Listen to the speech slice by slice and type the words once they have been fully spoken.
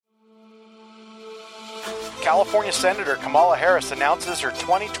California Senator Kamala Harris announces her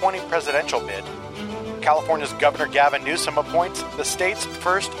 2020 presidential bid. California's Governor Gavin Newsom appoints the state's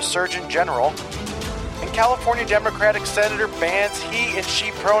first Surgeon General. And California Democratic Senator bans he and she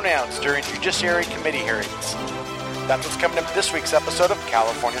pronouns during Judiciary Committee hearings. That's what's coming up this week's episode of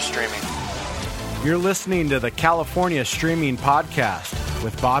California Streaming. You're listening to the California Streaming Podcast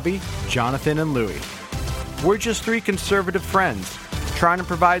with Bobby, Jonathan, and Louie. We're just three conservative friends trying to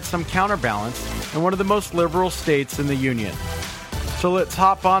provide some counterbalance in one of the most liberal states in the Union. So let's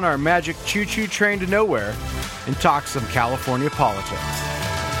hop on our magic choo-choo train to nowhere and talk some California politics.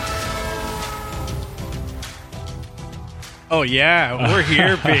 Oh, yeah. We're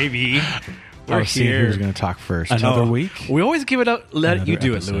here, baby. We're here. Who's going to talk first? Another week? We always give it up. Let you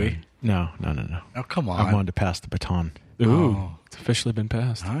do episode. It, Louie. No. Oh, come on. I wanted to pass the baton. Ooh, it's officially been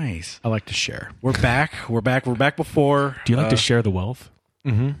passed. Nice. I like to share. We're back. We're back before. Do you like to share the wealth?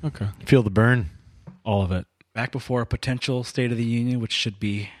 Mm-hmm. Okay. Feel the burn. All of it. Back before a potential State of the Union, which should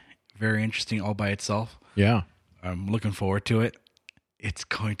be very interesting all by itself. Yeah. I'm looking forward to it. It's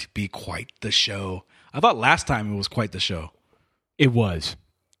going to be quite the show. I thought last time it was quite the show. It was.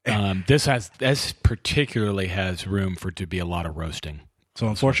 This particularly has room for to be a lot of roasting. So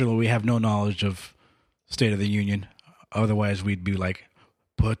unfortunately, we have no knowledge of State of the Union. Otherwise, we'd be like,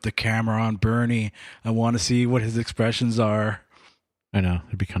 put the camera on Bernie. I want to see what his expressions are. I know.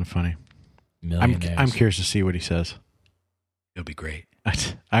 It'd be kind of funny. Millionaires. I'm curious to see what he says. It'll be great.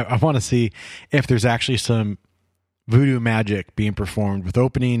 I want to see if there's actually some voodoo magic being performed with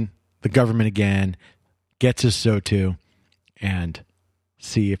opening the government again, gets his Soto, and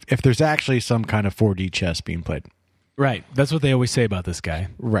see if there's actually some kind of 4D chess being played. Right. That's what they always say about this guy.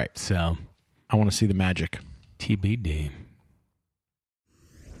 Right. So I want to see the magic. TBD.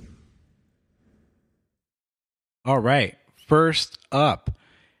 All right. First up,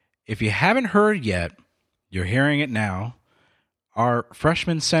 if you haven't heard yet, you're hearing it now. Our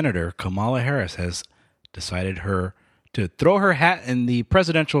freshman senator, Kamala Harris, has decided to throw her hat in the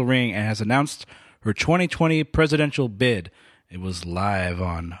presidential ring and has announced her 2020 presidential bid. It was live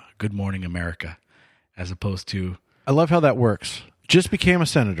on Good Morning America, as opposed to... I love how that works. Just became a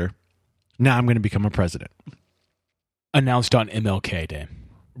senator. Now I'm going to become a president. Announced on MLK Day.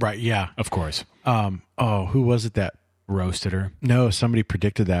 Right, yeah. Of course. Who was it that roasted her? No, somebody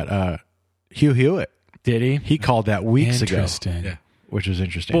predicted that. Hugh Hewitt. Did he? He called that weeks ago. Interesting. Yeah. Which was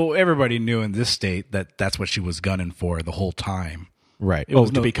interesting. Well, everybody knew in this state that that's what she was gunning for the whole time. Right.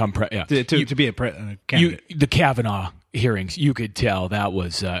 To become president. To be a candidate. The Kavanaugh hearings, you could tell that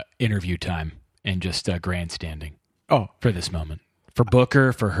was interview time and just grandstanding. Oh, for this moment. For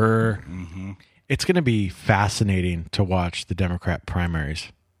Booker, for her. Mm-hmm. It's going to be fascinating to watch the Democrat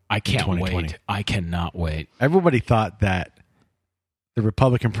primaries. I can't wait. I cannot wait. Everybody thought that the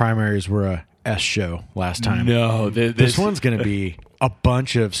Republican primaries were a S show last time. No. This one's going to be a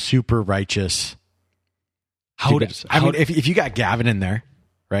bunch of super righteous. If you got Gavin in there,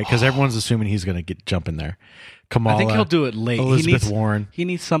 right? Because everyone's assuming he's going to jump in there. Kamala, I think he'll do it late. Elizabeth Warren. He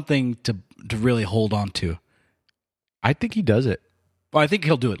needs something to really hold on to. I think he does it. Well, I think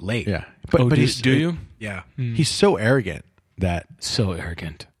he'll do it late. Yeah. But do you? Yeah. He's so arrogant that... So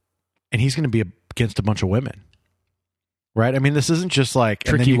arrogant. And he's going to be against a bunch of women. Right? I mean, this isn't just like...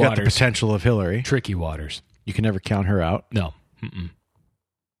 Tricky and then you waters. got the potential of Hillary. Tricky waters. You can never count her out. No. Mm-mm.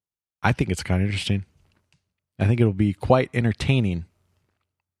 I think it's kind of interesting. I think it'll be quite entertaining.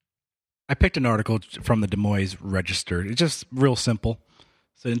 I picked an article from the Des Moines Register. It's just real simple.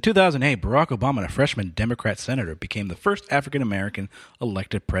 So in 2008, Barack Obama, a freshman Democrat senator, became the first African-American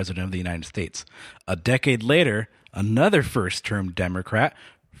elected president of the United States. A decade later, another first-term Democrat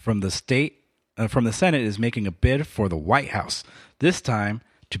from the Senate is making a bid for the White House, this time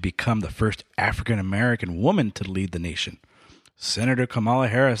to become the first African-American woman to lead the nation. Senator Kamala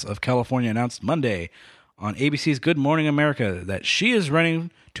Harris of California announced Monday on ABC's Good Morning America that she is running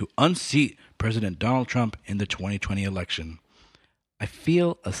to unseat President Donald Trump in the 2020 election. I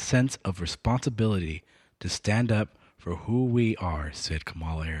feel a sense of responsibility to stand up for who we are, said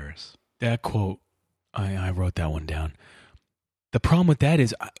Kamala Harris. That quote, I wrote that one down. The problem with that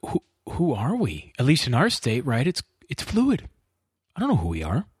is, who are we? At least in our state, right? It's fluid. I don't know who we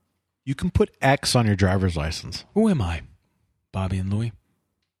are. You can put X on your driver's license. Who am I? Bobby and Louie?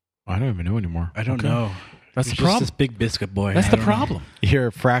 I don't even know anymore. I don't know. That's You're the problem. Just this big biscuit boy. That's the problem. You're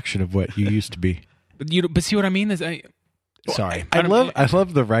a fraction of what you used to be. But see what I mean? Sorry. I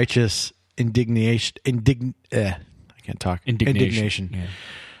love the righteous indignation. I can't talk. Indignation. Yeah.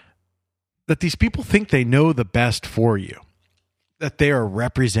 That these people think they know the best for you. That they are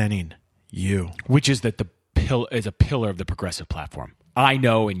representing you. Which is that is a pillar of the progressive platform. I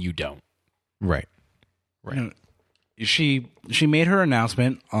know and you don't. Right. Right. You know, she made her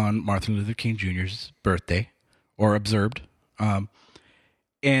announcement on Martin Luther King Jr.'s birthday, or observed,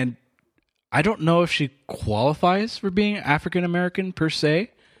 and I don't know if she qualifies for being African American per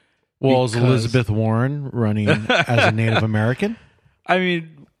se. Well, is Elizabeth Warren running as a Native American? I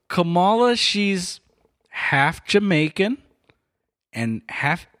mean, Kamala, she's half Jamaican and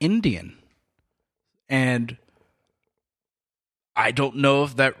half Indian. And I don't know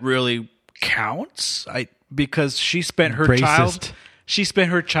if that really counts. Because she spent her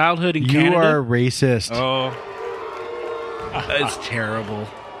childhood in Canada. You are racist. Oh. That's terrible.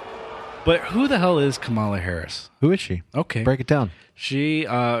 But who the hell is Kamala Harris? Who is she? Okay. Break it down. She,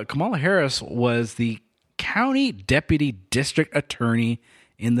 Kamala Harris was the county deputy district attorney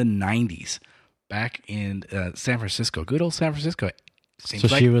in the 90s back in San Francisco. Good old San Francisco. So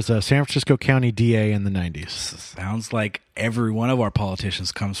she was a San Francisco County DA in the 90s. Sounds like every one of our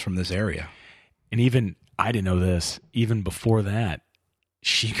politicians comes from this area. And even, I didn't know this, even before that,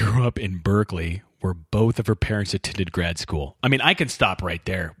 she grew up in Berkeley, where both of her parents attended grad school. I mean, I can stop right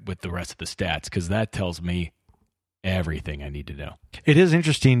there with the rest of the stats because that tells me everything I need to know. It is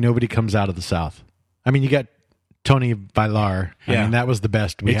interesting nobody comes out of the South. I mean, you got Tony Bailar. Yeah. I mean, that was the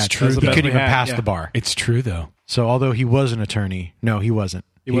best we It's had. true, He though. couldn't even We had, pass yeah. the bar. It's true, though. So although he was an attorney, no, he wasn't.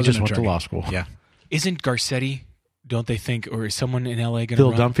 He wasn't just an went to attorney. law school. Yeah. Isn't Garcetti, don't they think, or is someone in L.A. going to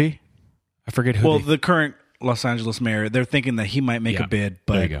Phil run? Dunphy? I forget who Well, they... the current Los Angeles mayor, they're thinking that he might make Yeah. a bid,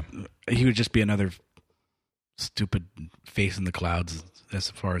 There but you he would just be another stupid face in the clouds as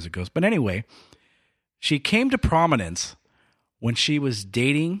far as it goes. But anyway, she came to prominence when she was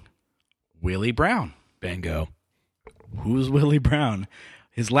dating Willie Brown. Bingo. Who's Willie Brown?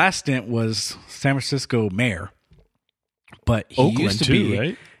 His last stint was San Francisco mayor, but he Oakland, used to too, be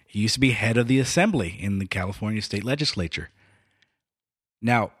right? He used to be head of the assembly in the California state legislature.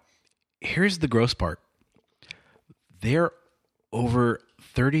 Now, here's the gross part. They're over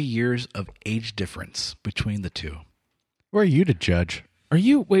 30 years of age difference between the two. Where are you to judge? Are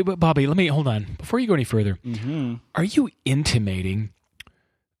you... Wait, Bobby, let me... Hold on. Before you go any further, are you intimating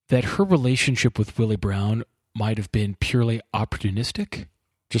that her relationship with Willie Brown might have been purely opportunistic?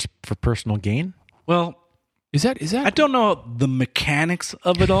 Just for personal gain? Well, Is that... I don't know the mechanics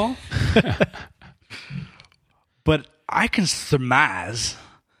of it all, but I can surmise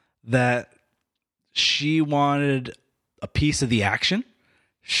that she wanted a piece of the action.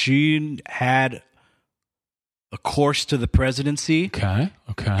 She had a course to the presidency, Okay.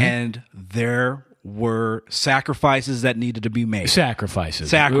 and there were sacrifices that needed to be made. Sacrifices.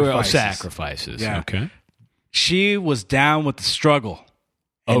 Sacrifices. Sacrifices. Yeah. Okay. She was down with the struggle.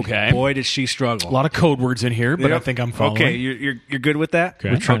 And Okay. boy, did she struggle. A lot of code words in here, but I Yep. think I'm following. Okay, you're good with that? Okay.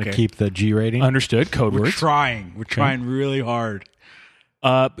 We're trying to Okay. keep the G rating. Understood. Code We're words. trying. We're trying really hard.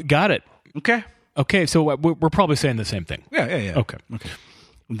 Got it. Okay. Okay, so we're probably saying the same thing. Yeah. Okay.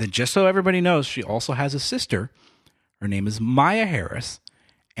 And then just so everybody knows, she also has a sister. Her name is Maya Harris,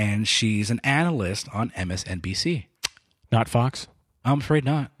 and she's an analyst on MSNBC. Not Fox? I'm afraid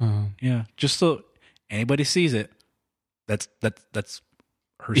not. Yeah. Just so anybody sees it, that's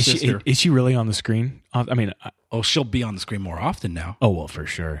her sister. Is she really on the screen? I mean, Oh, she'll be on the screen more often now. oh, well, for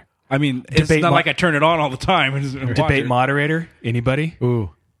sure. I mean, it's Debate not mo- like I turn it on all the time. And watch Debate it. moderator? Anybody? Ooh,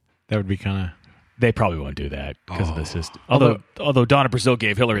 that would be kind of... They probably won't do that because of the system. Although Donna Brazil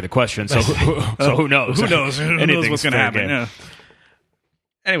gave Hillary the question, so who knows? Who knows? Who knows Anything's what's going to fair happen? game. Yeah.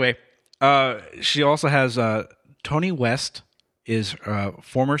 Anyway, she also has Tony West is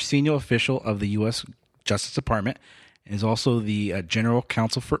former senior official of the U.S. Justice Department, and is also the general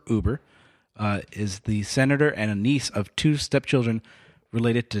counsel for Uber. Is the senator and a niece of two stepchildren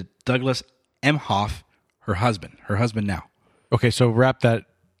related to Douglas Emhoff, her husband now. Okay, so wrap that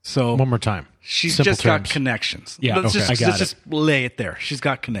So one more time. she's Simple just got terms. connections. Yeah, let's okay. I got just lay it there. She's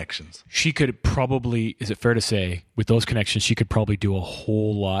got connections. She could probably, is it fair to say, with those connections, she could probably do a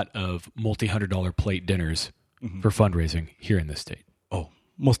whole lot of multi-$100 plate dinners for fundraising here in this state. Oh,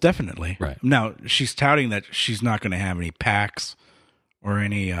 most definitely. Right. Now, she's touting that she's not going to have any PACs or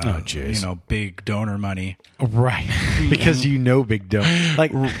any jeez. big donor money. Right. Because you know big donor.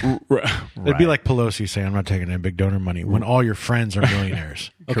 Like, it'd be like Pelosi saying, I'm not taking any big donor money when all your friends are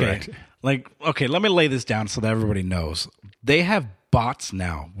millionaires. Okay. Okay, let me lay this down so that everybody knows. They have bots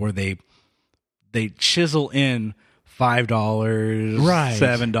now where they chisel in $5, Right.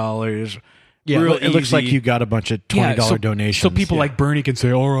 $7. Yeah, real it looks like easy. you got a bunch of $20 donations. So people Yeah. like Bernie can say,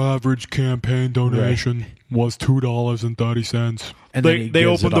 our average campaign donation was $2.30. And then he They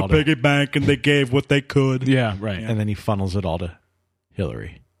gives opened it the all to- piggy bank and they gave what they could. Yeah, right. And then he funnels it all to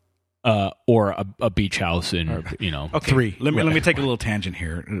Hillary. or a beach house in Okay, 3. Let me take a little tangent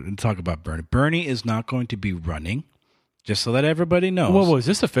here and talk about Bernie. Bernie is not going to be running, just so that everybody knows. Whoa, is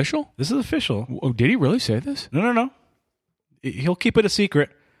this official? This is official. Oh, did he really say this? No. He'll keep it a secret.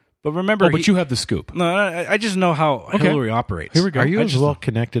 But remember, But you have the scoop. No, I just know how Hillary operates. Here we go. Are you I as just- well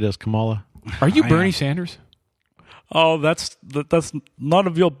connected as Kamala? Are you I Bernie am. Sanders? Oh, that's none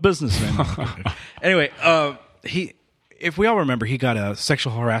of your business, man. Anyway, if we all remember, he got a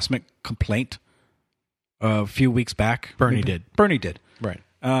sexual harassment complaint a few weeks back. Bernie did. Bernie did. Right.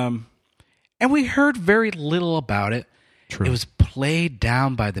 And we heard very little about it. True. It was played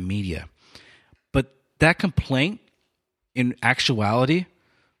down by the media. But that complaint, in actuality,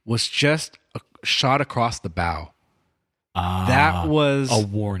 was just a shot across the bow. That was a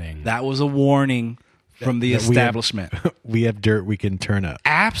warning. That was a warning from the that we have- establishment. We have dirt we can turn up.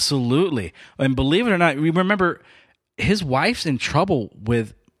 Absolutely. And believe it or not, remember his wife's in trouble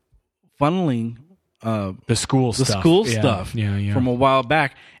with funneling the school the stuff. school Yeah. stuff Yeah. from a while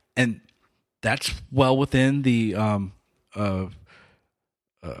back. And that's well within the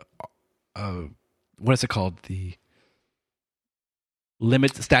what is it called? The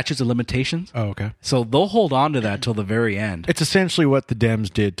statutes of limitations. Oh, okay. So they'll hold on to that till the very end. It's essentially what the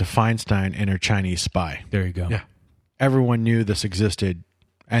Dems did to Feinstein and her Chinese spy. There you go. Yeah. Everyone knew this existed,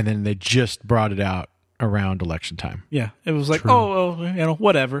 and then they just brought it out around election time. Yeah. It was like, True. oh, well,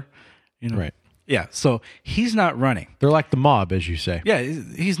 whatever. Right. Yeah. So he's not running. They're like the mob, as you say. Yeah,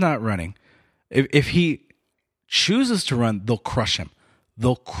 he's not running. If he chooses to run, they'll crush him.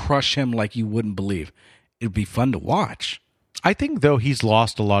 They'll crush him like you wouldn't believe. It'd be fun to watch. I think, though, he's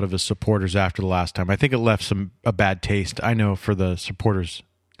lost a lot of his supporters after the last time. I think it left a bad taste, I know, for the supporters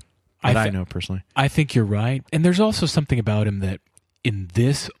that I know personally. I think you're right. And there's also something about him that in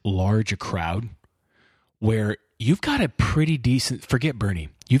this large a crowd where you've got a pretty decent, forget Bernie,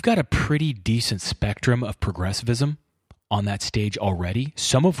 you've got a pretty decent spectrum of progressivism on that stage already,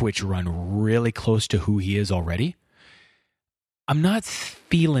 some of which run really close to who he is already. I'm not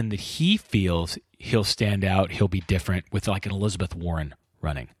feeling that he feels he'll stand out, he'll be different with like an Elizabeth Warren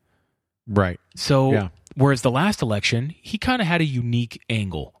running. Right. So, Yeah. whereas the last election, he kind of had a unique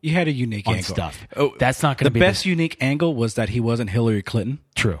angle He had a unique on angle. stuff. Oh, That's not going the to be best unique angle was that he wasn't Hillary Clinton.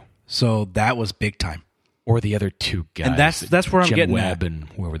 true. So that was big time. Or the other two guys. And that's where I'm Jim getting Webb at. and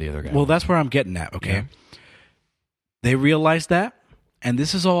whoever the other guy Well, was. that's where I'm getting at, okay? Yeah. They realized that, and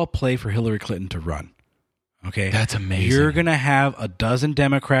this is all a play for Hillary Clinton to run. Okay? That's amazing. You're going to have a dozen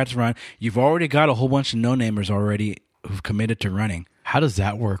Democrats run. You've already got a whole bunch of no-namers already who've committed to running. How does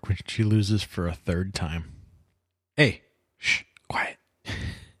that work when she loses for a third time? Hey, shh, quiet.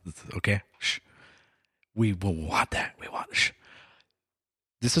 Okay? Shh. We will want that. We want shh.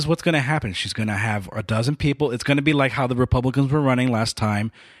 This is what's going to happen. She's going to have a dozen people. It's going to be like how the Republicans were running last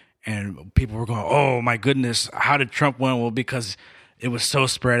time, and people were going, oh, my goodness, how did Trump win? Well, because it was so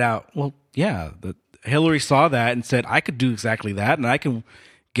spread out. Well, yeah, Hillary saw that and said, I could do exactly that, and I can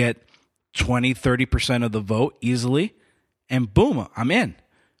get 20, 30% of the vote easily, and boom, I'm in.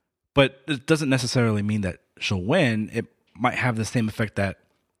 But it doesn't necessarily mean that she'll win. It might have the same effect that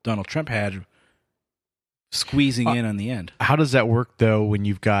Donald Trump had, squeezing in on the end. How does that work, though, when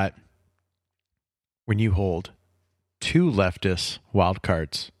you hold two leftist wild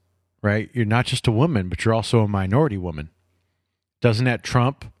cards, right? You're not just a woman, but you're also a minority woman. Doesn't that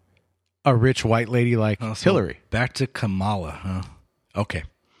trump a rich white lady like So Hillary? Back to Kamala, huh? Okay.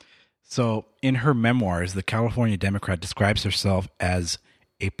 So in her memoirs, the California Democrat describes herself as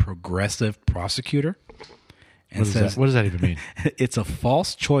a progressive prosecutor and says What does that even mean? it's a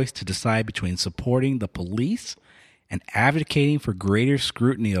false choice to decide between supporting the police and advocating for greater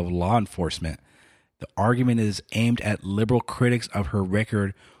scrutiny of law enforcement. The argument is aimed at liberal critics of her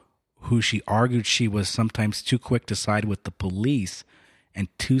record, who she argued she was sometimes too quick to side with the police and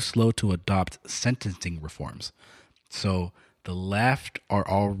too slow to adopt sentencing reforms. So the left are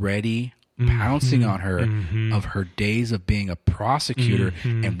already pouncing on her of her days of being a prosecutor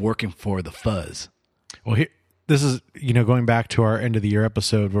and working for the fuzz. Well, this is, going back to our end of the year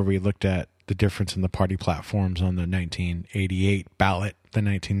episode where we looked at the difference in the party platforms on the 1988 ballot, the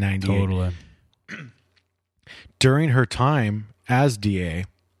 1998. Totally. During her time as DA,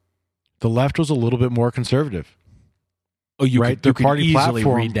 the left was a little bit more conservative. Oh, you Right, could, their you could party easily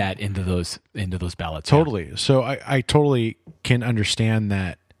platform- read that into those ballots. yeah. Totally. So I totally can understand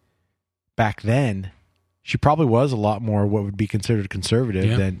that back then, she probably was a lot more what would be considered conservative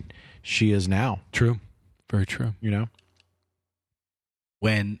Yeah. than she is now, True. Very true.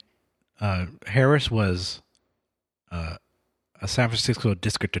 When Harris was a San Francisco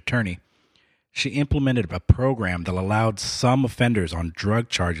district attorney, she implemented a program that allowed some offenders on drug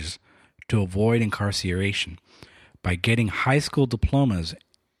charges to avoid incarceration by getting high school diplomas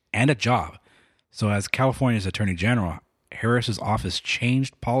and a job. So as California's Attorney General, Harris's office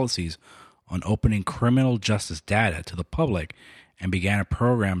changed policies on opening criminal justice data to the public and began a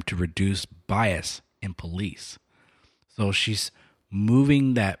program to reduce bias in police. So she's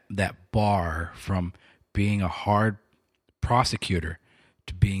moving that bar from being a hard prosecutor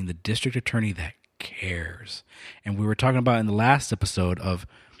to being the district attorney that cares. And we were talking about in the last episode of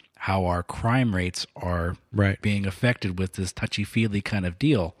how our crime rates are being affected with this touchy-feely kind of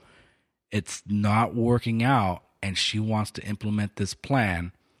deal. It's not working out, and she wants to implement this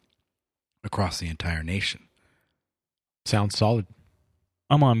plan across the entire nation. Sounds solid.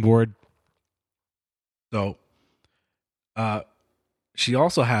 I'm on board. So, she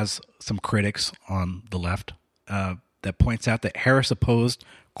also has some critics on the left that points out that Harris opposed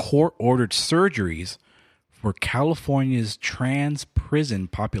court-ordered surgeries for California's trans prison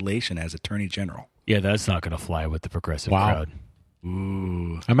population as Attorney General. Yeah, that's not going to fly with the progressive crowd.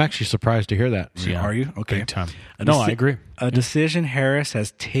 Ooh. I'm actually surprised to hear that. Yeah, Are you? Okay. big time. No, I agree. A decision Harris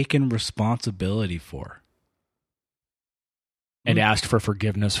has taken responsibility for. And asked for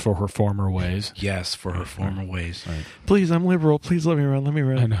forgiveness for her former ways. Yes, for her former ways. Right. Please, I'm liberal. Please let me run. Let me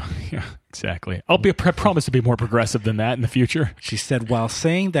run. I know. Yeah, exactly. I promise to be more progressive than that in the future. She said, while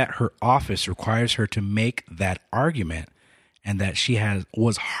saying that her office requires her to make that argument and that she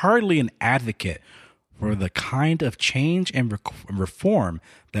was hardly an advocate for the kind of change and reform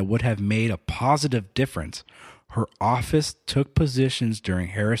that would have made a positive difference, her office took positions during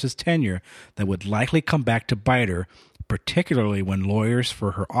Harris's tenure that would likely come back to bite her, particularly when lawyers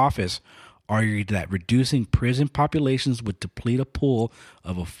for her office argued that reducing prison populations would deplete a pool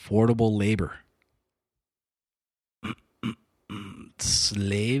of affordable labor.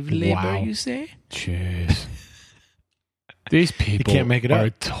 Slave labor, Wow. you say? Jeez. These people can't make it are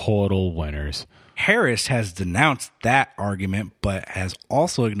up. total winners. Harris has denounced that argument, but has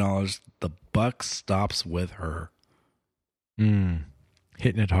also acknowledged the buck stops with her.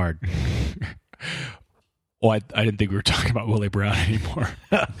 Hitting it hard. Oh, I didn't think we were talking about Willie Brown anymore.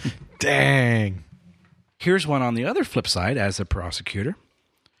 Dang. Here's one on the other flip side as a prosecutor.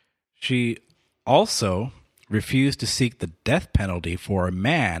 She also refused to seek the death penalty for a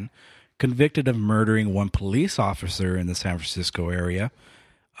man convicted of murdering one police officer in the San Francisco area.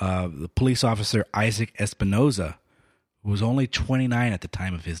 The police officer Isaac Espinoza, who was only 29 at the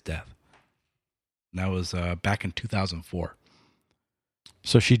time of his death. And that was back in 2004.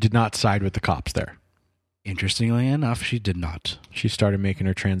 So she did not side with the cops there. Interestingly enough, she did not. She started making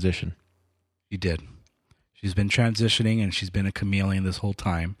her transition. She did. She's been transitioning and she's been a chameleon this whole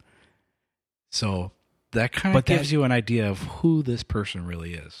time. So that kind of gives you an idea of who this person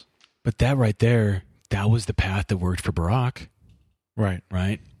really is. But that right there, that was the path that worked for Barack. Right.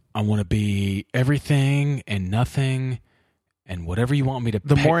 Right? I want to be everything and nothing and whatever you want me to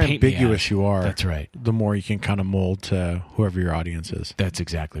The more paint me ambiguous as. you are, That's right. the more you can kind of mold to whoever your audience is. That's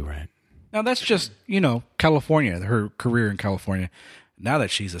exactly right. Now, that's just, California, her career in California. Now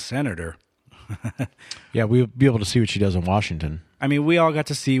that she's a senator, Yeah, we'll be able to see what she does in Washington. I mean, we all got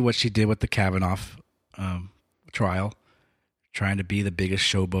to see what she did with the Kavanaugh trial, trying to be the biggest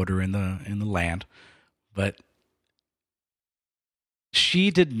showboater in the land. But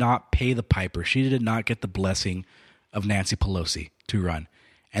she did not pay the piper. She did not get the blessing of Nancy Pelosi to run.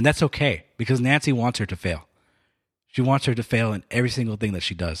 And that's okay, because Nancy wants her to fail. She wants her to fail in every single thing that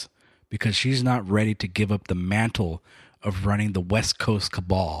she does, because she's not ready to give up the mantle of running the West Coast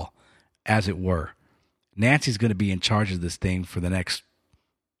cabal, as it were. Nancy's going to be in charge of this thing for the next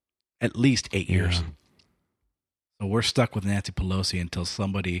at least 8 years. Yeah. So we're stuck with Nancy Pelosi until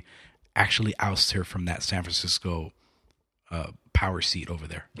somebody actually ousts her from that San Francisco power seat over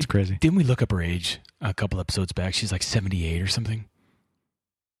there. It's crazy. Didn't we look up her age a couple episodes back? She's like 78 or something.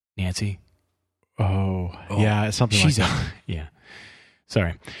 Nancy? Oh, yeah, it's something She's like that. yeah.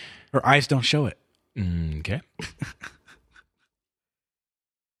 Sorry. Her eyes don't show it. Okay.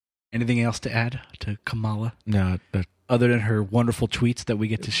 Anything else to add to Kamala, No, that other than her wonderful tweets that we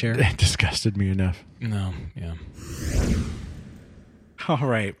get to share? it disgusted me enough. No, yeah. All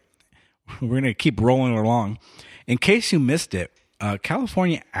right. We're going to keep rolling along. In case you missed it,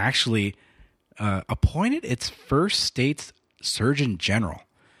 California actually appointed its first state's Surgeon General.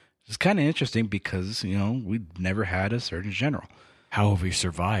 It's kind of interesting because, we've never had a Surgeon General. How have we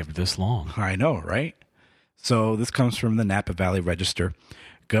survived this long? I know, right? So this comes from the Napa Valley Register.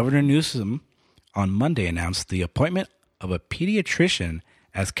 Governor Newsom on Monday announced the appointment of a pediatrician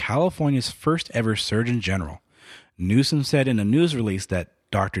as California's first ever Surgeon General. Newsom said in a news release that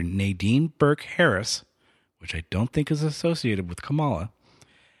Dr. Nadine Burke Harris, which I don't think is associated with Kamala,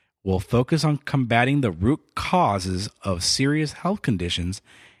 will focus on combating the root causes of serious health conditions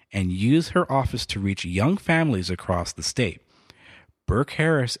and use her office to reach young families across the state. Burke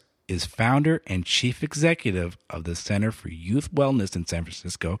Harris is founder and chief executive of the Center for Youth Wellness in San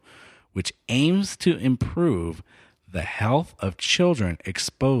Francisco, which aims to improve the health of children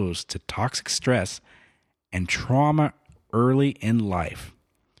exposed to toxic stress and trauma early in life.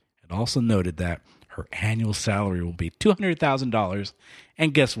 It also noted that her annual salary will be $200,000.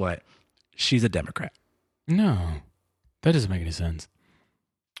 And guess what? She's a Democrat. No, that doesn't make any sense.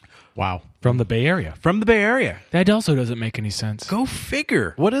 Wow. From the Bay Area. From the Bay Area. That also doesn't make any sense. Go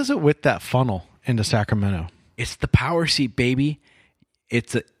figure. What is it with that funnel into Sacramento? It's the power seat, baby. And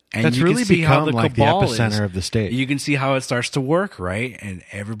That's you really can see how become like the cabal epicenter is. of the state. You can see how it starts to work, right? And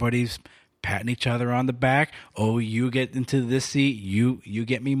everybody's patting each other on the back. Oh, you get into this seat. You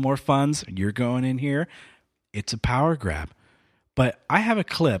get me more funds. You're going in here. It's a power grab. But I have a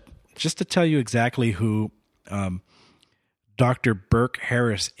clip just to tell you exactly who Dr. Burke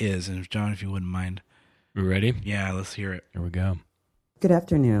Harris is. And John, if you wouldn't mind. You ready? Yeah, let's hear it. Here we go. Good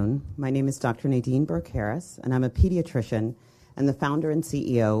afternoon. My name is Dr. Nadine Burke Harris, and I'm a pediatrician and the founder and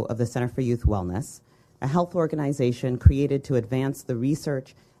CEO of the Center for Youth Wellness, a health organization created to advance the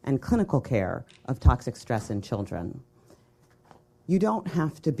research and clinical care of toxic stress in children. You don't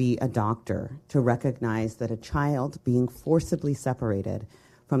have to be a doctor to recognize that a child being forcibly separated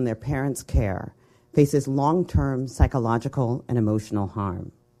from their parents' care faces long-term psychological and emotional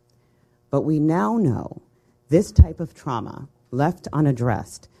harm. But we now know this type of trauma, left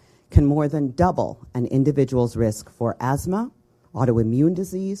unaddressed, can more than double an individual's risk for asthma, autoimmune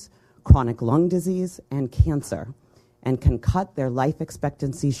disease, chronic lung disease, and cancer, and can cut their life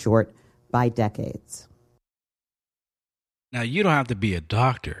expectancy short by decades. Now, you don't have to be a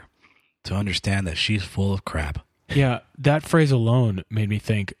doctor to understand that she's full of crap. Yeah, that phrase alone made me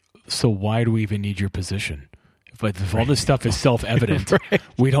think, so why do we even need your position? If all this stuff is self-evident, Right.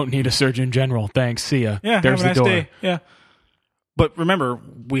 we don't need a surgeon general. Thanks, see ya. Yeah, There's have a the nice door. day. Yeah. But remember,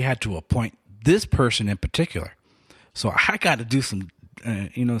 we had to appoint this person in particular. So I got to do some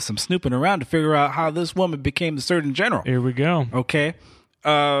snooping around to figure out how this woman became the Surgeon General. Here we go. Okay.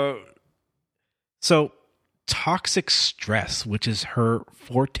 So toxic stress, which is her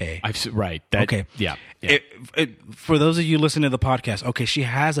forte. Right. That, Okay. Yeah. For those of you listening to the podcast, okay, she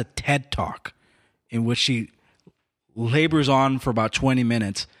has a TED Talk in which she labors on for about 20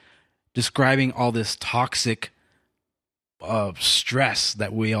 minutes describing all this toxic stress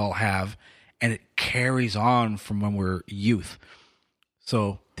that we all have, and it carries on from when we're youth.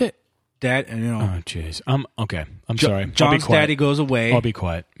 So, Dad, Oh, jeez. Okay. I'm sorry. I'll be John's quiet. daddy goes away. I'll be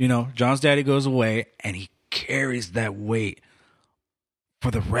quiet. John's daddy goes away, and he carries that weight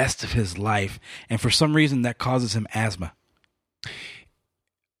for the rest of his life, and for some reason that causes him asthma.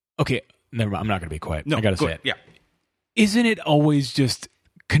 Okay. Never mind. I'm not going to be quiet. No, I got to go say ahead. it. Yeah. Isn't it always just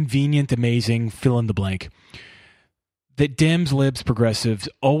convenient, amazing, fill in the blank, that Dems, libs, progressives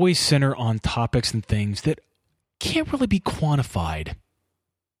always center on topics and things that can't really be quantified,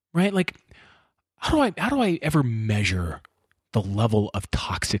 right? Like, how do I ever measure the level of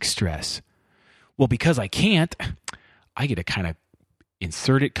toxic stress? Well, because I can't, I get to kind of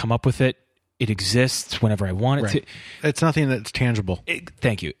insert it, come up with it. It exists whenever I want it Right. to. It's nothing that's tangible.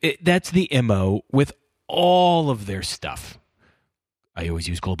 Thank you. That's the MO with all of their stuff. I always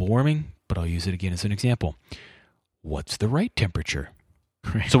use global warming, but I'll use it again as an example. What's the right temperature?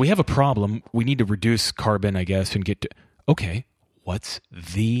 So we have a problem. We need to reduce carbon, I guess, and get to, okay, what's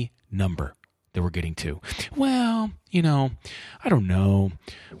the number that we're getting to? Well, I don't know.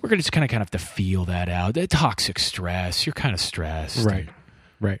 We're going to just kind of have to feel that out. The toxic stress, you're kind of stressed. Right.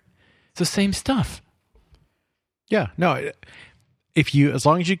 It's the same stuff. Yeah. No, as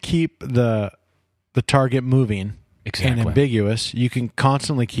long as you keep the target moving Exactly. and ambiguous, you can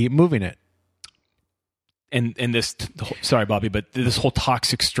constantly keep moving it. And this, sorry, Bobby, but this whole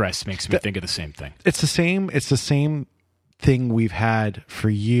toxic stress makes me think of the same thing. It's the same thing we've had for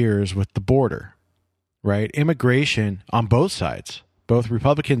years with the border, right? Immigration on both sides, both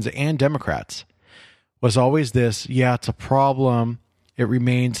Republicans and Democrats, was always this, yeah, it's a problem. It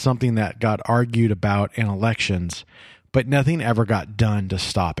remains something that got argued about in elections, but nothing ever got done to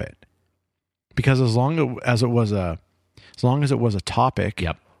stop it. Because as long as it was a topic,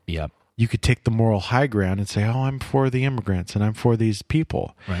 Yep. you could take the moral high ground and say, oh, I'm for the immigrants and I'm for these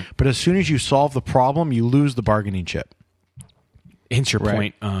people. Right. But as soon as you solve the problem, you lose the bargaining chip. Hence your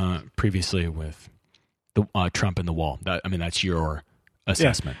Right. point previously with the Trump and the wall. That's your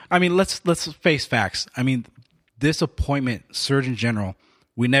assessment. Yeah. Let's face facts. This appointment, Surgeon General,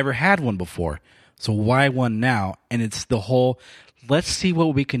 we never had one before. So why one now? And it's the whole, let's see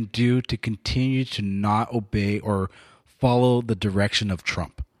what we can do to continue to not obey or follow the direction of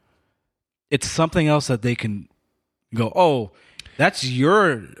Trump. It's something else that they can go, oh, that's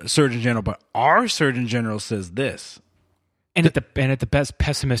your Surgeon General, but our Surgeon General says this. And at the best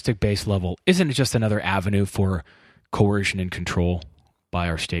pessimistic base level, isn't it just another avenue for coercion and control by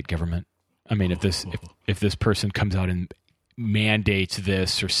our state government? I mean, if this person comes out and mandates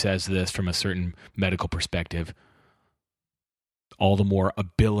this or says this from a certain medical perspective, all the more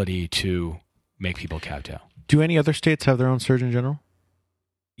ability to make people kowtow. Do any other states have their own Surgeon General?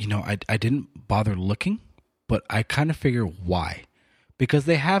 You know, I didn't bother looking, but I kind of figure why. Because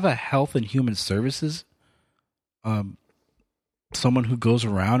they have a Health and Human Services, someone who goes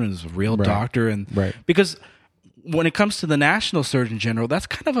around and is a real doctor. And because when it comes to the National Surgeon General, that's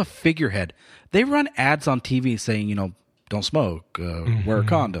kind of a figurehead. They run ads on TV saying, you know, don't smoke, wear a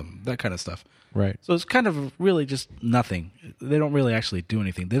condom, that kind of stuff. Right. So it's kind of really just nothing. They don't really actually do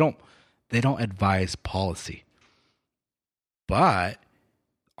anything. They don't advise policy. But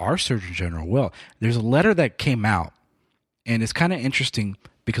our Surgeon General will. There's a letter that came out, and it's kind of interesting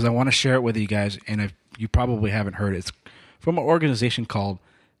because I want to share it with you guys, and if you probably haven't heard it, it's from an organization called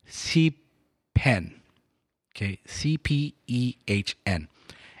CPEHN. Okay, CPEHN.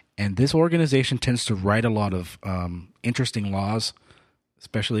 And this organization tends to write a lot of interesting laws,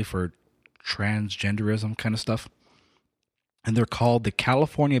 especially for transgenderism kind of stuff. And they're called the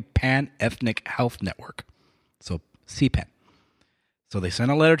California Pan-Ethnic Health Network. So CPEHN. So they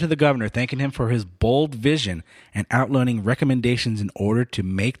sent a letter to the governor thanking him for his bold vision and outlining recommendations in order to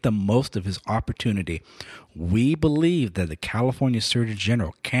make the most of his opportunity. We believe that the California Surgeon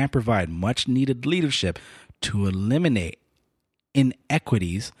General can provide much needed leadership to eliminate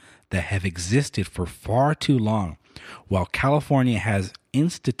inequities that have existed for far too long. While California has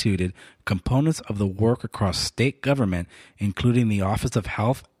instituted components of the work across state government, including the Office of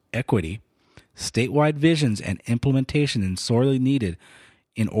Health Equity, statewide visions and implementation is sorely needed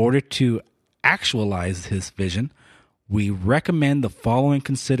in order to actualize his vision, we recommend the following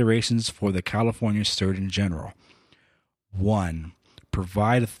considerations for the California Surgeon General. 1.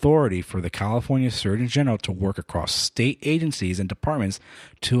 Provide authority for the California Surgeon General to work across state agencies and departments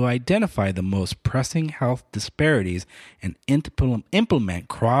to identify the most pressing health disparities and implement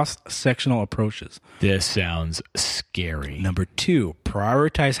cross-sectional approaches. This sounds scary. Number 2,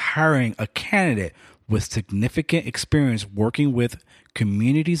 prioritize hiring a candidate with significant experience working with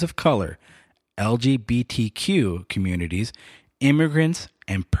communities of color, LGBTQ communities, immigrants,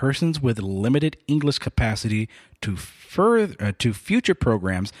 and persons with limited English capacity to future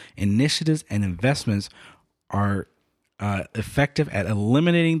programs, initiatives, and investments are effective at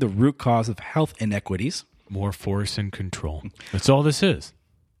eliminating the root cause of health inequities. More force and control. That's all this is.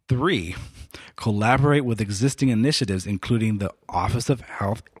 3, collaborate with existing initiatives, including the Office of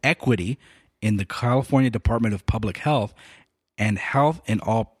Health Equity in the California Department of Public Health and Health in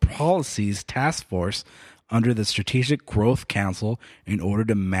All Policies Task Force under the Strategic Growth Council in order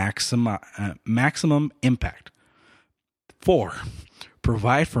to maximum impact. 4,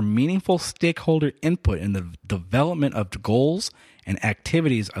 provide for meaningful stakeholder input in the development of the goals and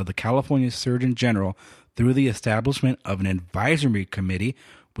activities of the California Surgeon General through the establishment of an advisory committee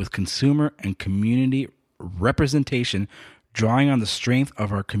with consumer and community representation, drawing on the strength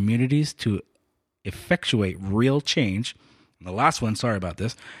of our communities to effectuate real change. And the last one, sorry about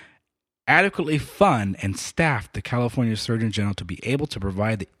this, adequately fund and staff the California Surgeon General to be able to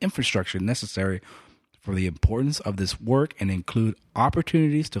provide the infrastructure necessary for the importance of this work and include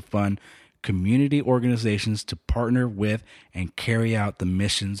opportunities to fund community organizations to partner with and carry out the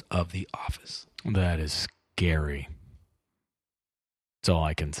missions of the office. That is scary. That's all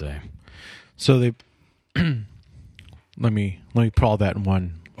I can say. So they let me put all that in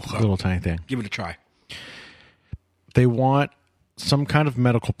one little tiny thing. Give it a try. They want some kind of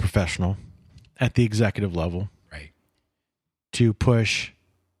medical professional at the executive level, right, to push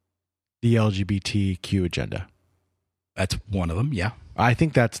the LGBTQ agenda. That's one of them, yeah. I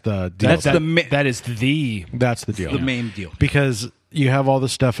think that's the deal. That's the deal. The main deal. Because you have all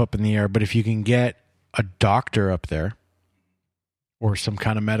this stuff up in the air, but if you can get a doctor up there or some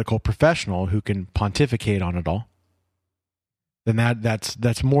kind of medical professional who can pontificate on it all, then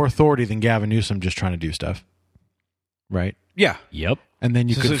that's more authority than Gavin Newsom just trying to do stuff. Right? Yeah. Yep. And then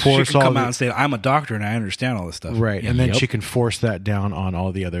you So can she force can all come out and say, I'm a doctor and I understand all this stuff. right, and then Yep. she can force that down on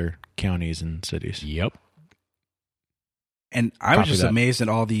all the other counties and cities. Yep. And I was Copy just that. amazed at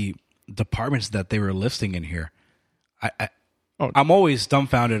all the departments that they were listing in here. Oh. I'm always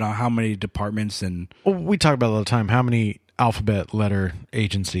dumbfounded on how many departments and Well, we talk about it all the time. How many alphabet letter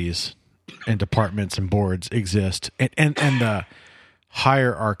agencies and departments and boards exist, and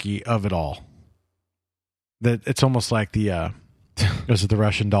hierarchy of it all. That it's almost like the was it the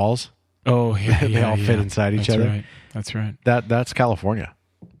Russian dolls? Oh, yeah. They all fit inside each That's other. Right. That's right. That's California.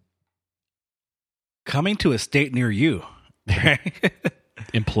 Coming to a state near you.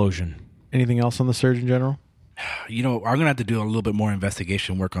 Implosion. Anything else on the Surgeon General? You know, I'm gonna have to do a little bit more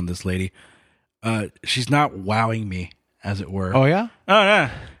investigation work on this lady. She's not wowing me, as it were. Oh yeah, Oh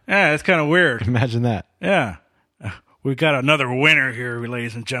yeah, it's kind of weird. imagine that. Yeah, we've got another winner here,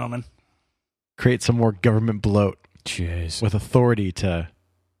 ladies and gentlemen. Create some more government bloat Jeez. with authority to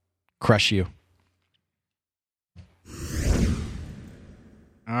crush you.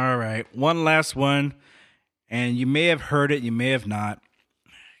 All right, one last one, and you may have heard it, you may have not.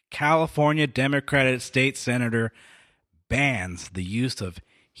 California Democratic State Senator bans the use of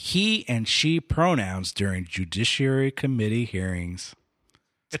he and she pronouns during Judiciary Committee hearings.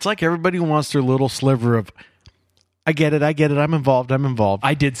 It's like everybody wants their little sliver of, I get it, I'm involved.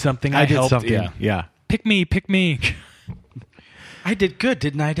 I did something. I did helped. something. Yeah. Pick me. I did good,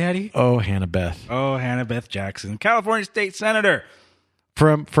 didn't I, Daddy? Oh, Hannah Beth. Oh, Hannah Beth Jackson, California State Senator,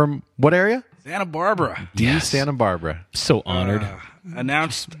 From what area? Santa Barbara. East Santa Barbara. So honored.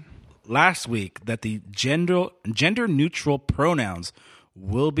 Announced last week that the gender-neutral pronouns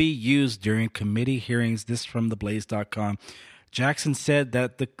will be used during committee hearings. This from theblaze.com. Jackson said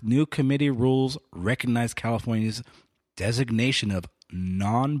that the new committee rules recognize California's designation of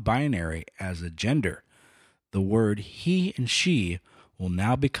non-binary as a gender. The word he and she will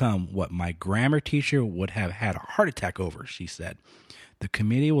now become what my grammar teacher would have had a heart attack over, she said. The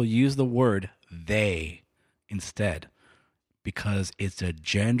committee will use the word they instead because it's a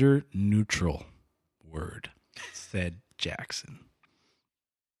gender-neutral word, said Jackson.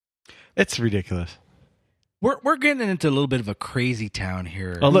 It's ridiculous. We're getting into a little bit of a crazy town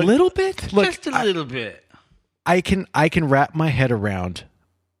here. A little bit? Look, Just a little bit. I can wrap my head around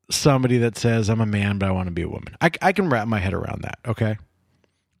somebody that says I'm a man but I want to be a woman. I can wrap my head around that. Okay,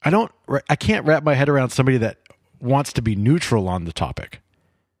 I can't wrap my head around somebody that wants to be neutral on the topic.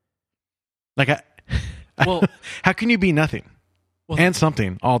 Like Well, how can you be nothing and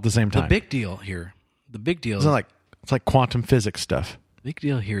something all at the same time? the big deal here. It's not like it's like quantum physics stuff. Big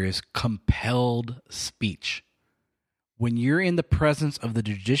deal here is compelled speech. When you're in the presence of the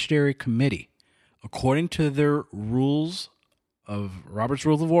Judiciary Committee, according to their rules of Robert's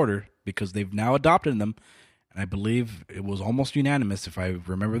Rules of Order, because they've now adopted them, and I believe it was almost unanimous if I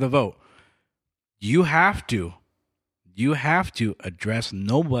remember the vote, you have to address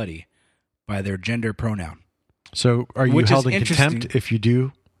nobody by their gender pronoun. So are you Which held is in contempt interesting. if you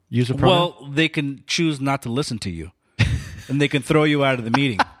do use a pronoun? Well, they can choose not to listen to you, and they can throw you out of the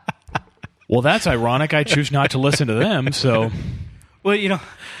meeting. Well, that's ironic. I choose not to listen to them, so... Well, you know,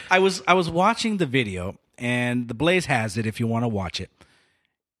 I was watching the video, and the Blaze has it if you want to watch it.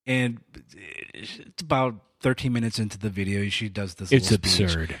 And it's about 13 minutes into the video. She does this. It's little speech.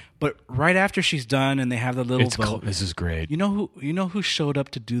 absurd. But right after she's done, and they have the little vote. This is great. You know who showed up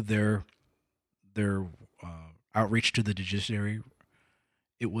to do their outreach to the judiciary?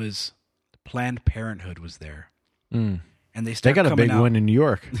 It was Planned Parenthood was there, and they got a big one in New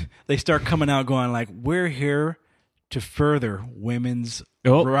York. They start coming out going like, "We're here to further women's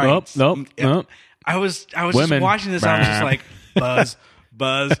rights." Nope. I was Women. just watching this. I was just like, buzz.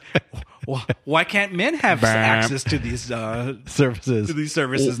 Why can't men have access to these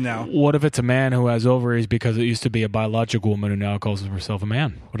services now? What if it's a man who has ovaries because it used to be a biological woman who now calls herself a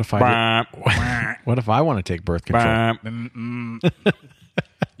man? What if I want to take birth control?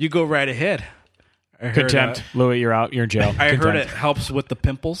 You go right ahead. I heard, Contempt. Louis, you're out. You're in jail. I heard it Contempt. helps with the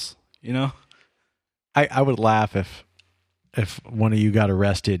pimples. You know. I would laugh if one of you got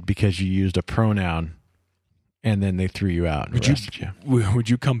arrested because you used a pronoun and then they threw you out and arrested you. Would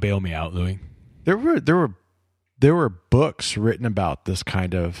you come bail me out, Louis? There were books written about this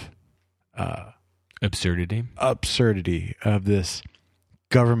kind of Absurdity of this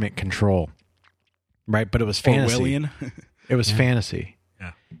government control, right? But it was fantasy. Orwellian. It was fantasy.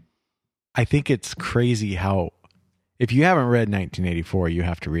 Yeah. I think it's crazy how, if you haven't read 1984, you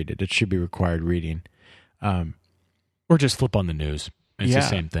have to read it. It should be required reading. Or just flip on the news. It's the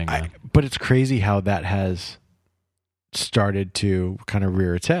same thing. But it's crazy how that has started to kind of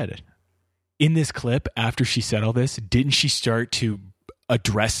rear its head. In this clip, after she said all this, didn't she start to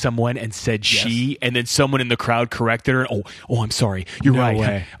address someone and said she, and then someone in the crowd corrected her? Oh, I'm sorry. You're No right.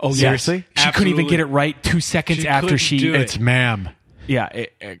 way. Oh, Seriously? Yes. She couldn't even get it right 2 seconds She after couldn't she. do it. It's ma'am. Yeah,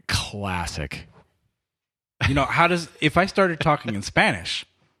 classic. You know, if I started talking in Spanish,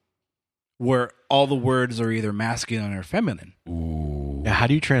 where all the words are either masculine or feminine, Yeah, how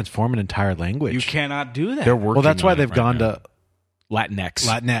do you transform an entire language? you cannot do that. They're working. Well, that's why on it they've right gone now. to Latinx.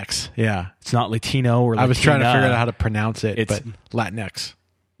 Latinx, yeah. It's not Latino or Latina. I was trying to figure out how to pronounce it, It's- but Latinx.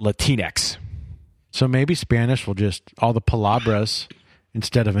 Latinx. So maybe Spanish will just, all the palabras,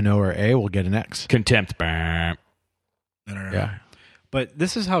 instead of an O or A, will get an X. Contempt. Bah. No. Yeah. But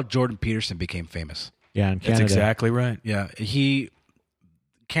this is how Jordan Peterson became famous. Yeah, in That's Canada. exactly right. Yeah,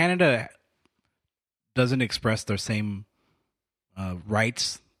 Canada doesn't express their same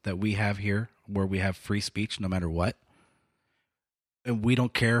rights that we have here, where we have free speech no matter what. And we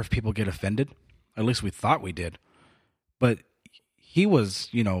don't care if people get offended. At least we thought we did. But he was,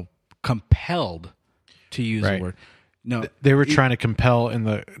 compelled to use Right. the word. No, They were trying to compel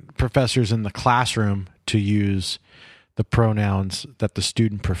the professors in the classroom to use the pronouns that the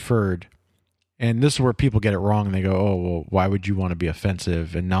student preferred. And this is where people get it wrong, and they go, oh, well, why would you want to be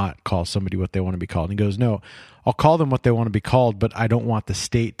offensive and not call somebody what they want to be called? And he goes, no, I'll call them what they want to be called, but I don't want the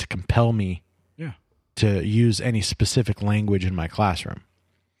state to compel me to use any specific language in my classroom.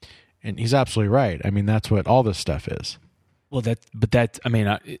 And he's absolutely right. I mean, that's what all this stuff is. Well,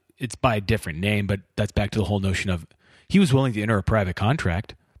 it's by a different name, but that's back to the whole notion of he was willing to enter a private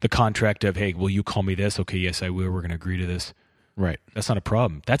contract. The contract of, hey, will you call me this? Okay, yes, I will. We're going to agree to this. Right. That's not a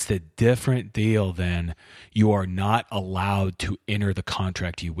problem. That's the different deal than you are not allowed to enter the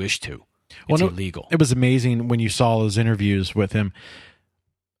contract you wish to. It's illegal. It was amazing when you saw those interviews with him,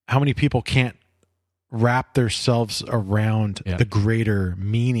 how many people can't wrap themselves around the greater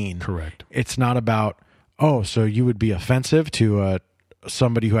meaning. Correct. It's not about, oh, so you would be offensive to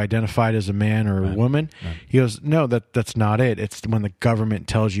somebody who identified as a man or a woman. Right. He goes, no, that's not it. It's when the government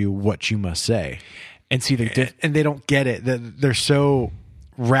tells you what you must say. And see, and they don't get it. They're so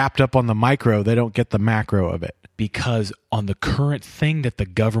wrapped up on the micro, they don't get the macro of it. Because on the current thing that the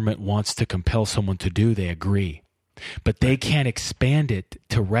government wants to compel someone to do, they agree. But they can't expand it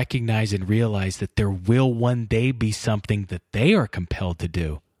to recognize and realize that there will one day be something that they are compelled to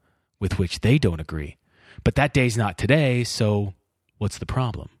do with which they don't agree. But that day's not today, so what's the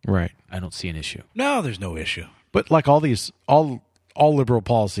problem? Right. I don't see an issue. No, there's no issue. But like all liberal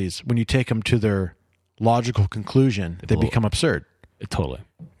policies, when you take them to their logical conclusion, they become absurd. Totally.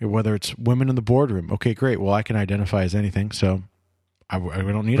 Whether it's women in the boardroom, okay, great. Well, I can identify as anything, so I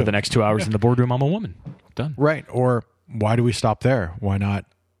don't need For the next 2 hours in the boardroom, I'm a woman. Done. Right. Or why do we stop there? Why not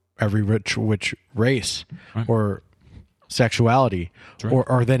every which race or sexuality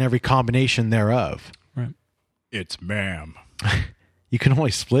or then every combination thereof? Right. It's ma'am. You can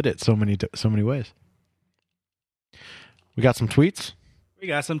only split it so many ways. We got some tweets. We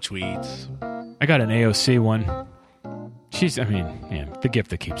got some tweets. I got an AOC one. The gift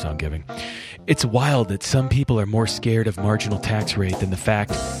that keeps on giving. It's wild that some people are more scared of marginal tax rate than the fact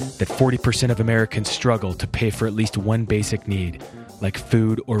that 40% of Americans struggle to pay for at least one basic need, like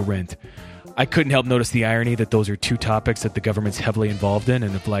food or rent. I couldn't help notice the irony that those are two topics that the government's heavily involved in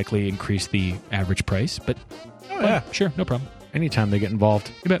and have likely increased the average price. But, sure, no problem. Anytime they get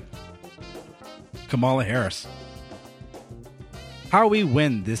involved. You bet. Kamala Harris. How we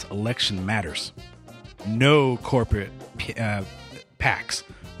win this election matters. No corporate PACs,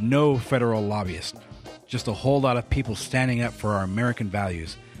 no federal lobbyists, just a whole lot of people standing up for our American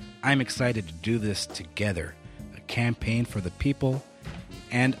values. I'm excited to do this together. A campaign for the people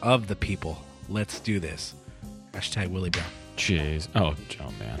and of the people. Let's do this. Hashtag Willie Brown. Jeez. Oh,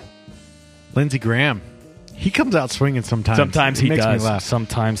 man. Lindsey Graham. He comes out swinging sometimes. Sometimes It he makes me does. laugh.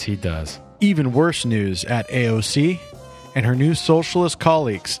 Sometimes he does. Even worse news at AOC. And her new socialist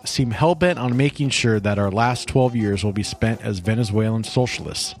colleagues seem hell-bent on making sure that our last 12 years will be spent as Venezuelan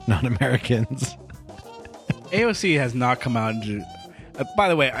socialists, not Americans. AOC has not come out and by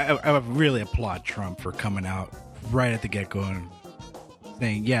the way, I really applaud Trump for coming out right at the get-go and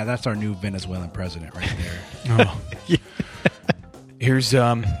saying, yeah, that's our new Venezuelan president right there.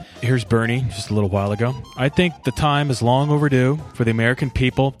 Here's Bernie just a little while ago. I think the time is long overdue for the American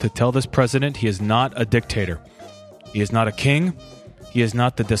people to tell this president he is not a dictator. He is not a king. He is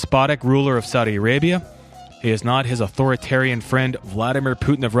not the despotic ruler of Saudi Arabia. He is not his authoritarian friend Vladimir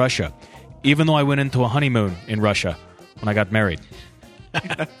Putin of Russia, even though I went into a honeymoon in Russia when I got married.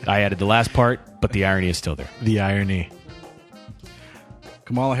 I added the last part, but the irony is still there. The irony.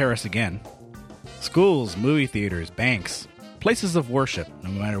 Kamala Harris again. Schools, movie theaters, banks, places of worship, no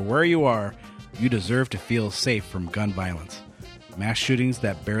matter where you are, you deserve to feel safe from gun violence. Mass shootings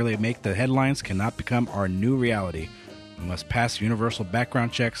that barely make the headlines cannot become our new reality. We must pass universal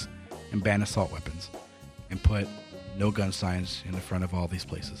background checks and ban assault weapons and put no gun signs in the front of all these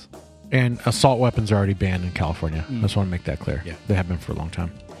places. And assault weapons are already banned in California. I just want to make that clear. Yeah. They have been for a long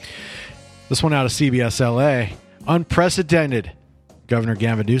time. This one out of CBS LA. Unprecedented. Governor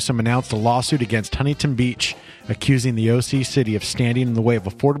Gavin Newsom announced a lawsuit against Huntington Beach accusing the OC city of standing in the way of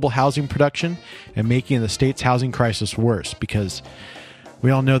affordable housing production and making the state's housing crisis worse, because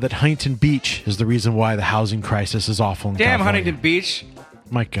we all know that Huntington Beach is the reason why the housing crisis is awful in Damn California. Huntington Beach.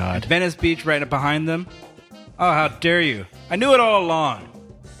 My God. Venice Beach right up behind them. Oh, how dare you. I knew it all along.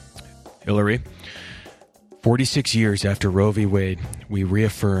 Hillary, 46 years after Roe v. Wade, we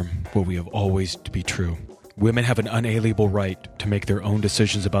reaffirm what we have always to be true. Women have an unalienable right to make their own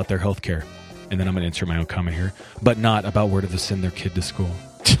decisions about their health care. And then I'm going to insert my own comment here, but not about where to send their kid to school.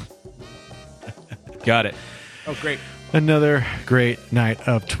 Got it. Oh, great. Another great night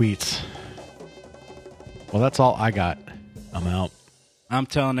of tweets. Well, that's all I got. I'm out. I'm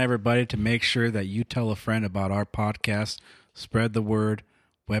telling everybody to make sure that you tell a friend about our podcast. Spread the word.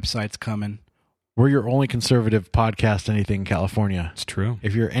 Website's coming. We're your only conservative podcast anything in California. It's true.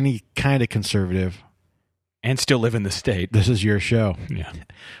 If you're any kind of conservative, And still live in the state. this is your show. Yeah.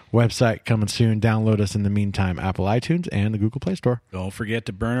 Website coming soon. Download us in the meantime, Apple iTunes and the Google Play Store. Don't forget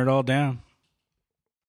to burn it all down.